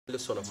The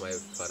son of my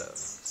father.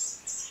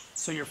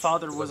 So your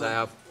father Because was I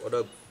have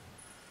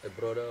a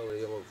brother,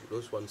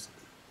 those ones,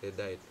 they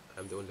died.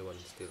 I'm the only one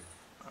still.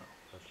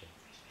 Okay.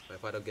 My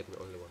father get me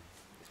only one.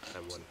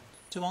 I'm one.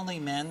 Do only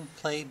men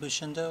play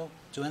Bushundo?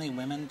 Do any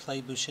women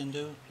play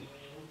Bushundo?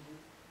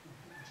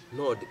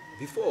 No,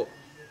 before,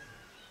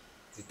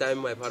 the time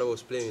my father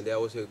was playing, there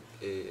was a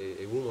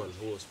woman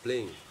who was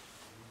playing.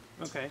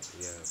 Okay.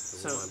 Yeah,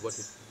 So, woman, but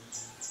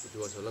it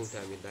was a long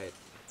time he died.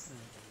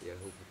 Yeah,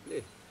 who could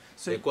play.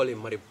 so They call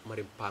him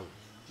Marim Pang.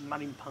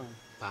 Marimpang.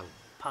 Pang.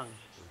 Pang.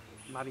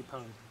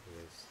 Maripang.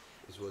 Yes.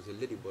 It was a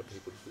lady, but he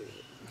could play.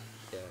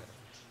 Yeah.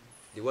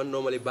 The one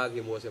normally back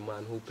him was a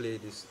man who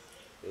played this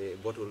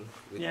bottle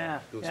with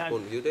two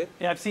spoons. You did?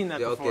 Yeah, I've seen that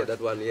before. Okay,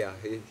 that one. Yeah,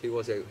 he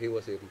was a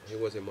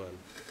man,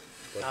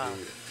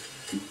 but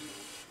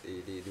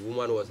the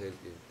woman was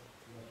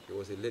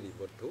a lady.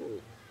 But oh,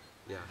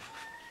 yeah,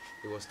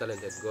 he was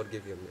talented. God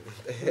gave him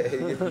he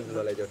gave him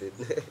knowledge of it.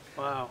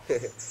 Wow.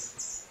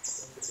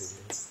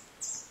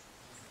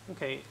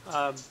 Okay.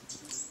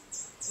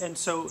 And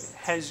so,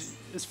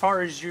 as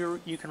far as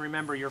you can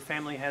remember, your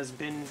family has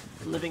been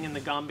living in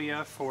the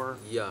Gambia for.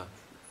 Yeah,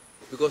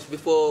 because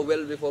before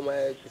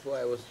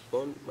I was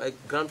born, my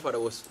grandfather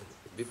was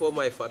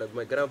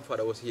my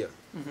grandfather was here.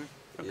 Mm-hmm.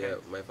 Okay. Yeah,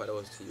 my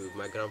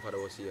grandfather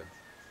was here.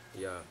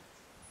 Yeah,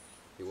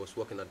 he was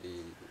working at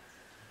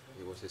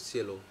he was a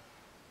sailor.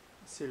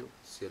 Sailor.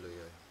 Sailor,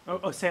 yeah.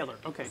 Oh, sailor.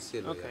 Okay.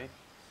 Sailor, okay.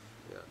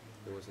 Yeah,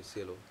 he was a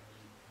sailor.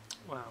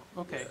 Wow.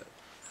 Okay. Yeah,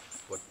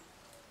 but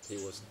he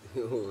was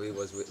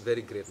a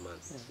very great man.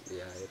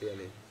 Yeah,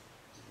 really.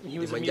 He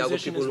was a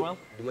musician as well?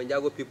 The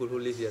Manjago people who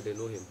live here, they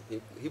know him.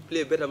 He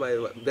played better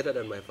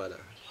than my father.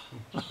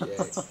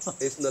 Yeah,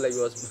 it's not like he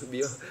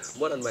was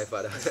more than my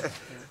father.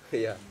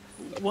 Yeah.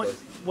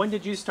 When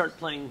did you start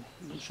playing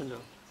Bunchundo?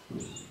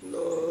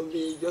 No,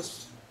 me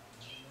just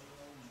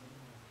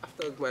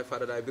after my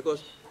father died,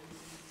 because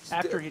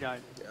after he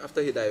died.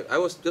 After he died, I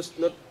was just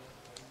not,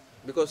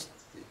 because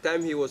the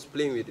time he was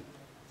playing with it,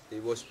 he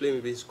was playing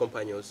with his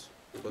companions.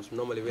 Because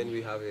normally when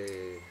we have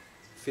a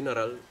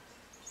funeral,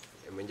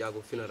 a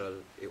Manjago funeral,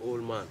 an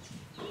old man,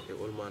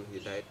 he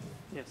died.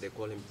 Yes. They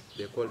call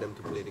them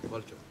to play the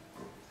culture.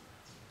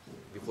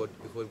 Before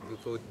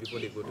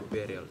they go to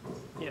burial.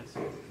 Yes.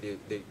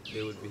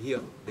 They will be here.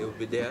 They will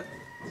be there.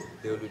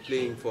 They will be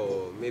playing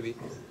for, maybe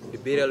the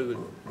burial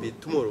will be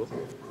tomorrow.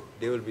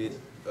 They will be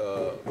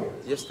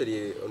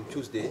yesterday on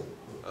Tuesday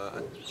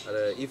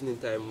at evening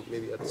time,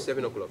 maybe at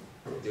 7 o'clock.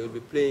 They will be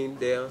playing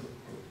there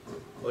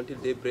until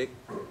daybreak.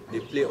 They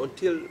play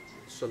until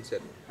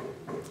sunset.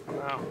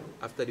 Wow.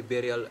 After the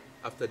burial,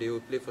 after they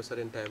will play for a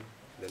certain time,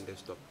 then they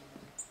stop.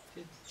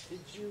 Did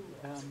you,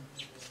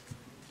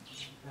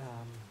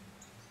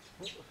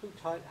 who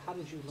taught, how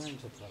did you learn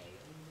to play?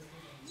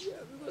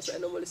 Yeah, because I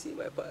normally see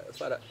my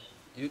father.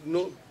 You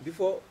know,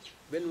 before,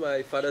 when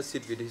my father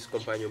sit with his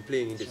companion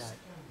playing in this,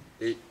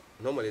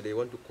 normally they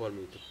want to call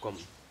me to come.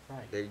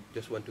 Right. They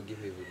just want to give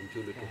me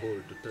Bunchundo to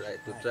hold,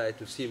 to try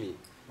to see me.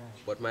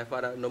 Right. But my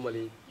father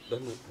normally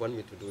don't want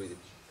me to do it.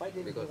 Why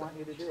didn't he want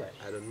you to do it?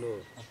 I don't know.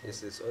 Okay.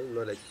 It's all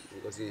knowledge,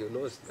 because he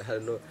knows. I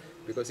don't know,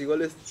 because he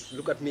always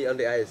look at me on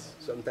the eyes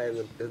sometimes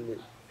and tell me,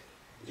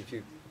 if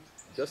you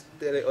just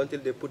tell it until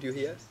they put you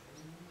here,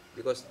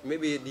 because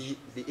maybe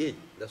the age,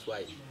 that's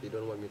why they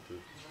don't want me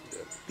to.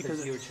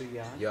 Because you were too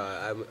young?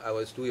 Yeah, I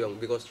was too young,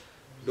 because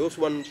those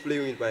one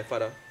playing with my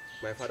father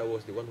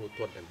was the one who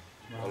taught them,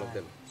 all of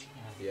them.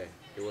 Yeah,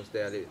 he was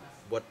there,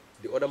 but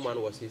the other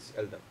man was his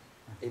elder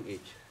in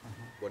age.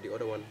 But the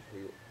other one,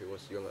 he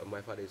was younger.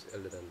 My father is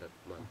elder than that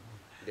man.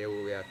 There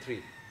were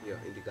three here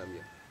in the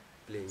Gambia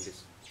playing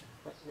this.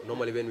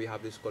 Normally when we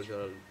have this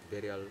cultural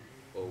burial,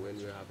 or when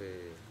we have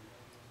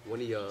a 1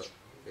 year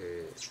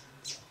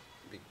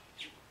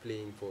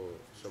playing for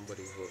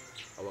somebody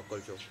for our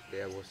culture,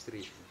 there was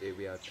three. There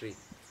were three.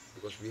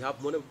 Because we have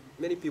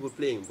many people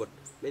playing, but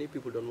many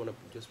people don't want to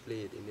just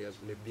play it in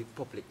a big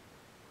public.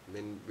 I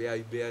mean, where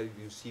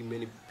you see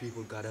many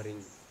people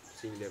gathering,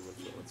 seeing them and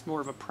so on. It's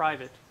more of a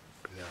private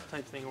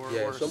type thing, or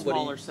a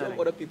smaller setting.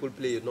 Some other people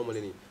play it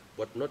normally,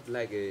 but not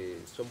like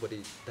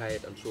somebody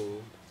died and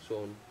so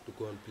on to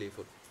go and play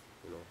for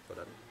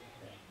that.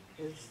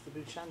 Is the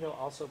Bunchundo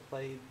also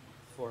played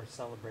for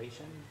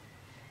celebration?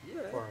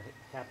 Yeah. For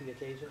happy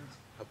occasions?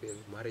 Happy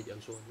marriage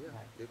and so on, yeah.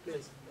 Right. They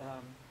play.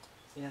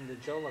 In the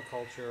Jola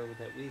culture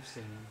that we've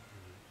seen,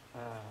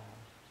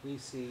 we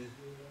see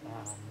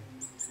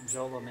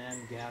Jola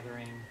men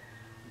gathering,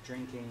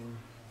 drinking,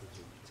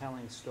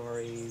 telling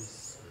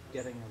stories,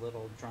 getting a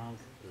little drunk,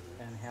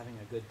 and having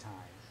a good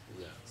time.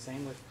 Yeah.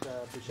 Same with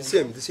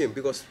Bunchundo? The same,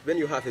 because when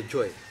you have a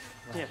joy,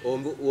 right.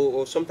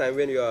 or sometimes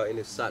when you are in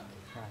a sad,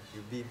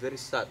 you be very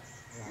sad,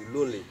 you're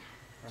lonely,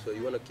 so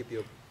you want to keep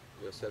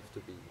yourself to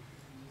be,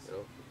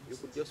 you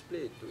could just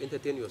play it to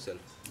entertain yourself.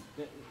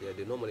 Yeah,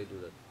 they normally do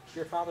that.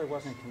 Your father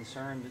wasn't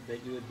concerned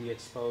that you would be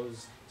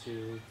exposed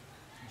to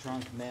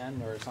drunk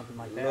men or something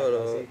like that,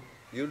 was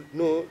he? You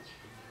know,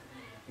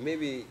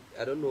 maybe,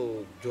 I don't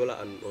know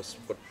Jola and us,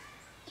 but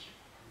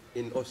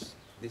in us,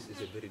 this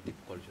is a very deep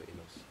culture in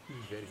us,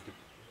 very deep.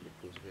 It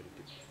goes very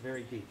deep.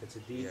 Very deep. It's a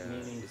deep, Yeah,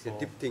 meaningful. it's a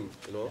deep thing,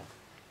 you know.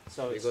 Yeah.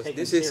 So it's Because taken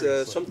this is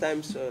seriously.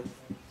 sometimes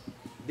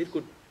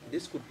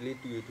this could lead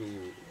you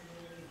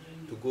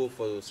to go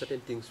for certain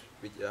things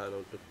which are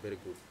not very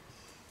good.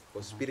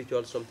 For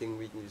spiritual something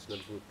which is not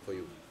good for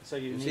you. So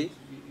you See? need.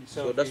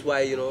 So that's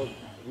why, you know,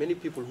 many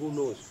people who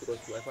knows, because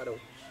my father,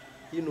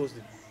 he knows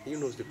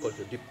the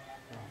culture deep,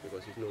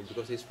 because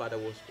because his father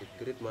was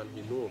a great man.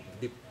 He know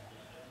deep.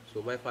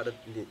 So my father,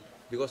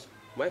 because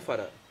my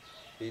father,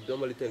 he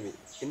normally tell me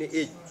in the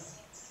age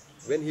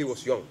when he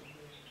was young,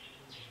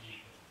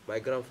 my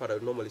grandfather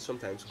normally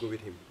sometimes go with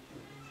him,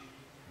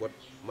 but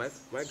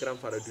my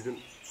grandfather didn't.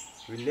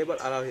 We never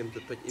allow him to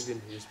touch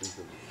even his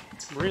pension.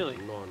 Really?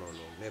 No,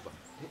 never.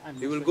 I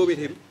He will missed go what you with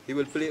him. He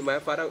will play. My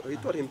father, he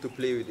taught him to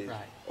play with it.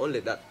 Right. Only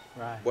that.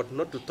 Right. But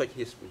not to touch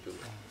his pension.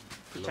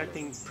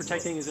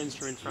 Protecting his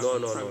instrument from.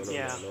 No.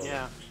 Yeah.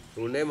 Yeah.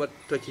 He will never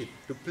touch it.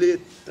 To play,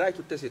 try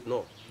to test it.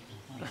 No.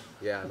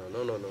 Yeah,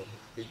 no.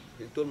 He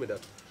told me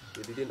that.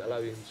 He didn't allow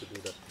him to do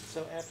that.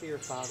 So after your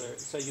father,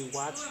 so you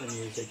watched the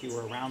music, you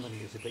were around the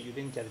music, but you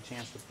didn't get a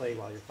chance to play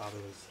while your father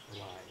was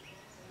alive.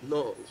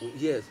 No,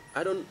 yes.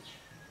 I don't.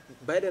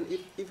 By then,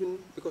 even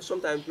because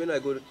sometimes when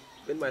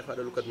my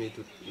father look at me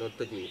to not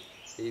touch me,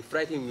 he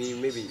frighten me.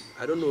 Maybe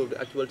I don't know the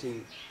actual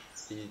thing.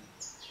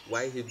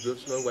 Why he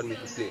does not want me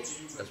to play.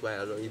 That's why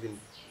I don't even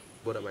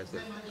bother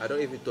myself. I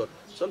don't even thought.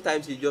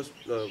 Sometimes he just,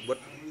 but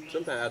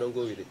sometimes I don't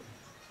go with it.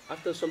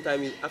 After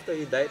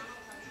he died,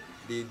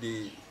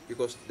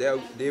 because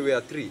they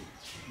were three.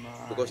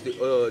 Because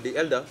the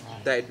elder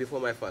died before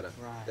my father.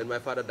 Right. Then my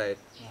father died.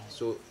 Right.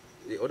 So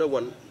the other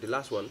one, the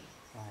last one,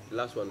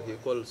 Right. he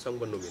called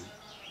Sangbanumin.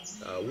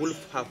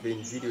 Wolf have been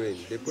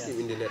videoing. They put him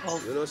in the net. Oh.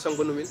 You know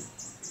Sangbanumin?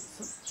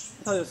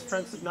 I thought it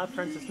was not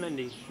Francis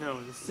Mendy.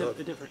 No, this is No.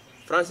 a different.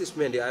 Francis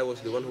Mendy, I was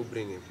the one who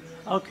bring him.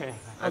 Okay.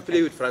 I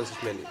play with Francis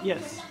Mendy.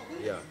 Yes.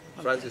 Yeah,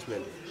 Francis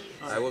Mendy.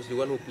 I was the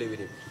one who played with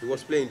him. He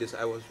was playing this,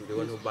 I was the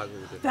one who bagged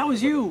him with it. That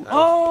was you.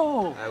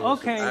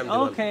 I'm the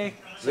one. Okay.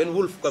 When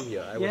Wolf come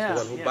here, I was Yeah, the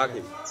one who yeah. bagged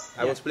him.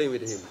 I was playing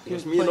with him. He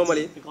was Because me playing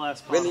normally, the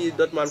glass when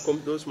bottle.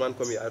 those man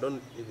come here, I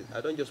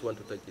don't just want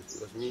to touch it.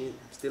 Because me,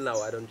 still now,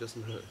 I don't just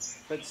know.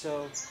 But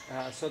so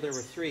there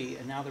were three,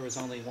 and now there was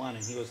only one,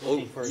 and he was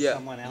looking for yeah,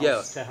 someone else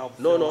yeah. to help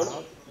No, fill no.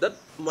 out? That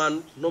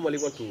man normally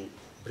want to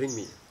bring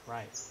me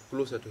Right,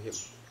 closer to him.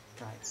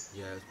 right.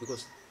 Yes,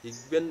 because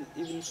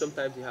even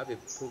sometimes he have a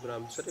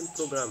program, certain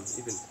program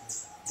even.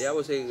 There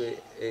was a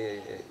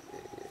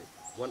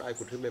one I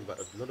could remember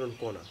at Northern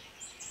Corner.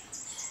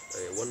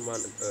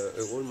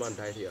 An old man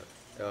died here.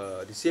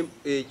 The same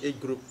age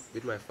group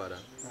with my father.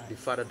 Right. The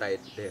father died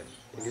there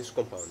in this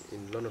compound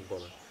in London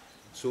Corner.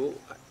 So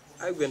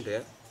I went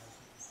there.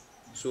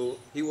 So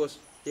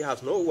he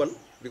has no one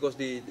because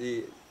the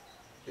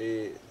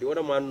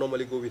other man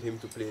normally go with him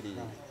to play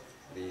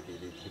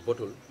the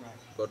bottle. Right.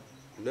 But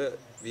no,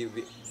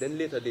 then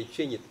later they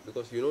change it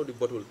because you know the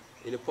bottle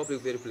in a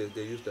public very place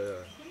they use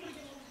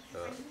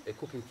a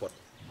cooking pot.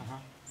 Uh-huh.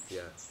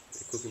 Yeah,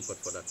 a cooking pot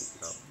for that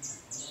now.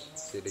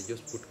 So they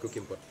just put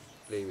cooking pot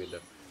playing with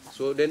that.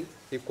 So then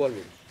he called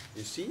me.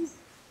 You see,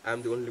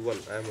 I'm the only one.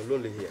 I'm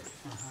lonely here.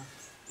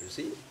 Uh-huh. You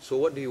see. So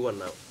what do you want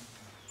now?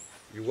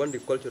 You want the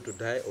culture to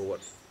die or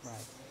what?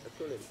 Right. I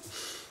told him.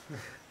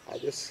 I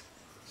just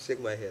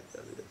shake my head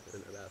and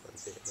laugh and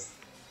say, no.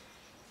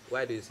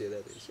 Why do you say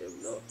that? He said,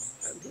 no,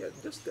 I'm here.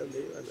 Just tell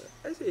me.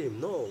 I say him,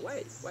 no.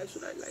 Why? Why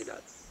should I like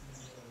that?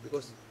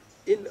 Because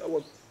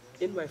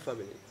in my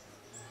family,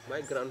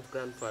 my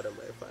grandfather,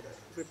 my father,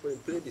 everybody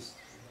play this.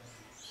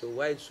 So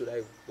why should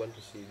I want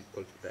to see the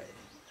culture die?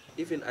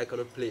 Even I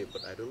cannot play,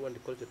 but I don't want the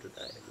culture to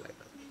die like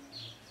that.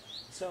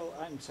 So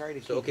I'm sorry to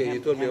keep So okay, you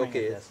told me hammering at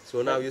okay. this,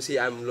 So now but- you see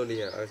I'm lonely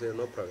here. I said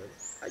no problem.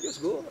 I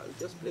just go. I'll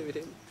just play with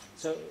him.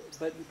 So,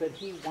 but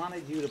he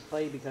wanted you to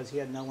play because he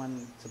had no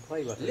one to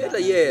play with. Later, not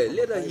many yeah,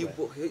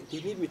 people to later play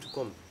he need me to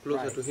come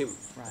closer Right, to him.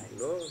 right. You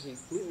know,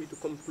 he need me to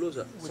come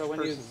closer. So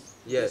when you,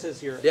 Yeah. this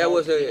is your There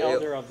was the a-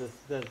 elder of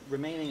the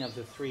remaining of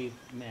the three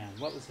men.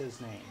 What was his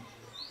name?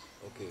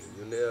 Okay,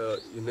 you know,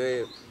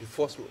 the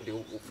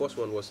first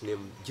one was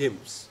named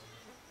James.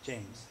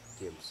 James.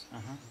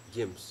 Uh-huh.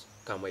 James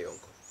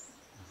Kamayonko.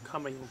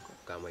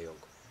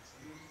 Kamayonko.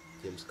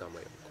 James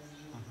Kamayonko.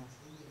 Uh-huh.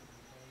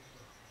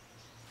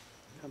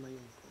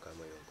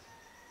 Kamayonko.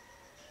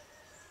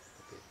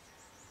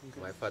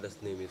 Okay. My father's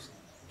name is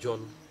John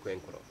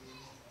Kwenkoro.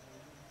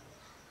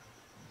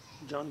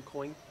 John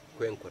Coin.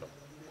 Kwenkoro.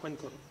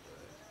 Quencoro.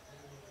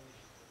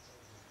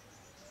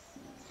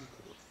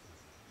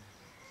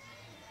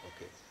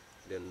 Okay.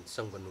 Then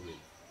Sangbanumin.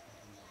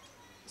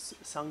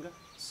 Sanga.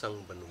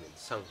 Sangbanumin.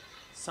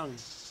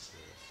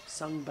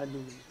 Sang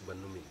Banumin.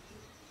 Banumin.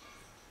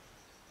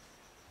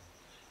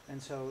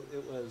 And so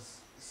it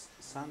was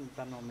San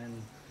Banomin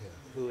Yeah.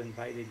 who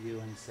invited you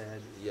and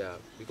said, Yeah,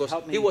 because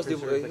 "Help me he was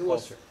preserve the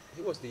culture."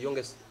 he was the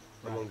youngest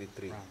among the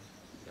three. Right.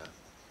 Yeah.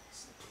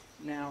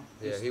 Now,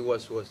 Yeah, he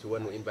was the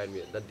one who invited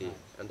me that day,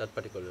 and that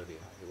particular day,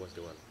 he was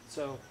the one.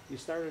 so you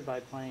started by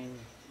playing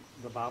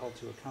the bottle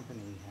to accompany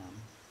him,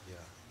 Yeah.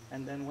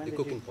 And then when The did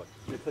cooking you, pot.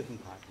 The cooking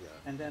pot. Yeah.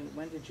 And then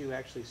when did you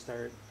actually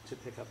start to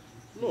pick up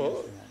the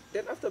No,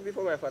 instrument? then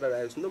before my father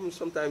died,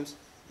 sometimes,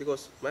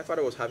 because my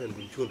father was having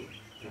Bunchundo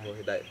before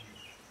he died.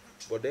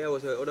 But there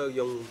was another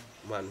young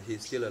man,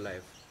 he's still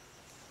alive.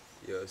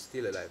 Yeah,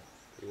 still alive.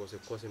 He was a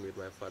cousin with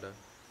my father.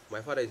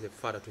 My father is a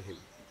father to him,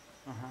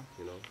 Uh-huh.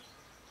 you know.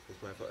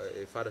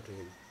 He's a father to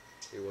him.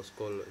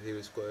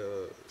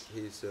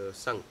 He's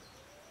Sang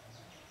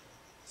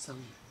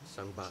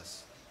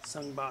Bass.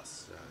 Sung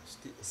Bas.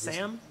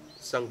 Sam?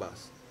 Sang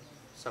Bass.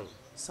 Sung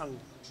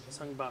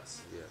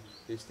Bas. Yeah,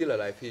 he's still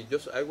alive.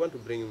 I want to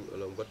bring him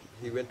along, but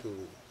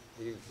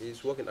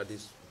he's working at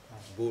this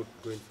boat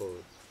going for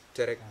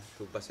Terek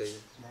to Basay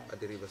at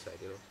the riverside,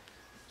 you know.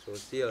 So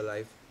still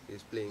alive,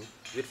 he's playing.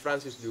 With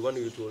Francis, the one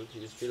you told,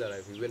 he's still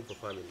alive. He went for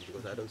farming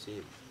because I don't see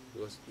him.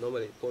 Because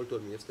normally, Paul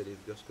told me yesterday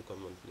just to come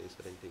and play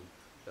certain things.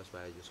 That's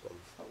why I just come.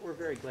 Well, we're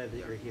very glad that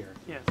you're here.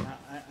 Yes.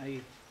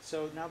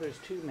 So now there's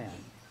two men,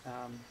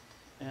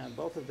 and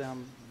both of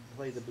them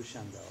play the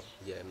Bushundo.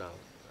 Yeah, now.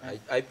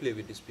 I play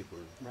with these people.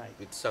 Right.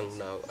 With Sang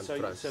now and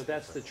Francis. So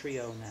that's the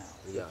trio now,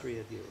 Yeah. the three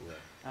of you.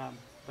 Yeah.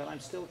 But I'm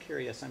still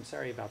curious, I'm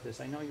sorry about this.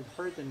 I know you've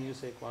heard the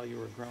music while you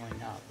were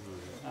growing up,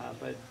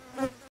 but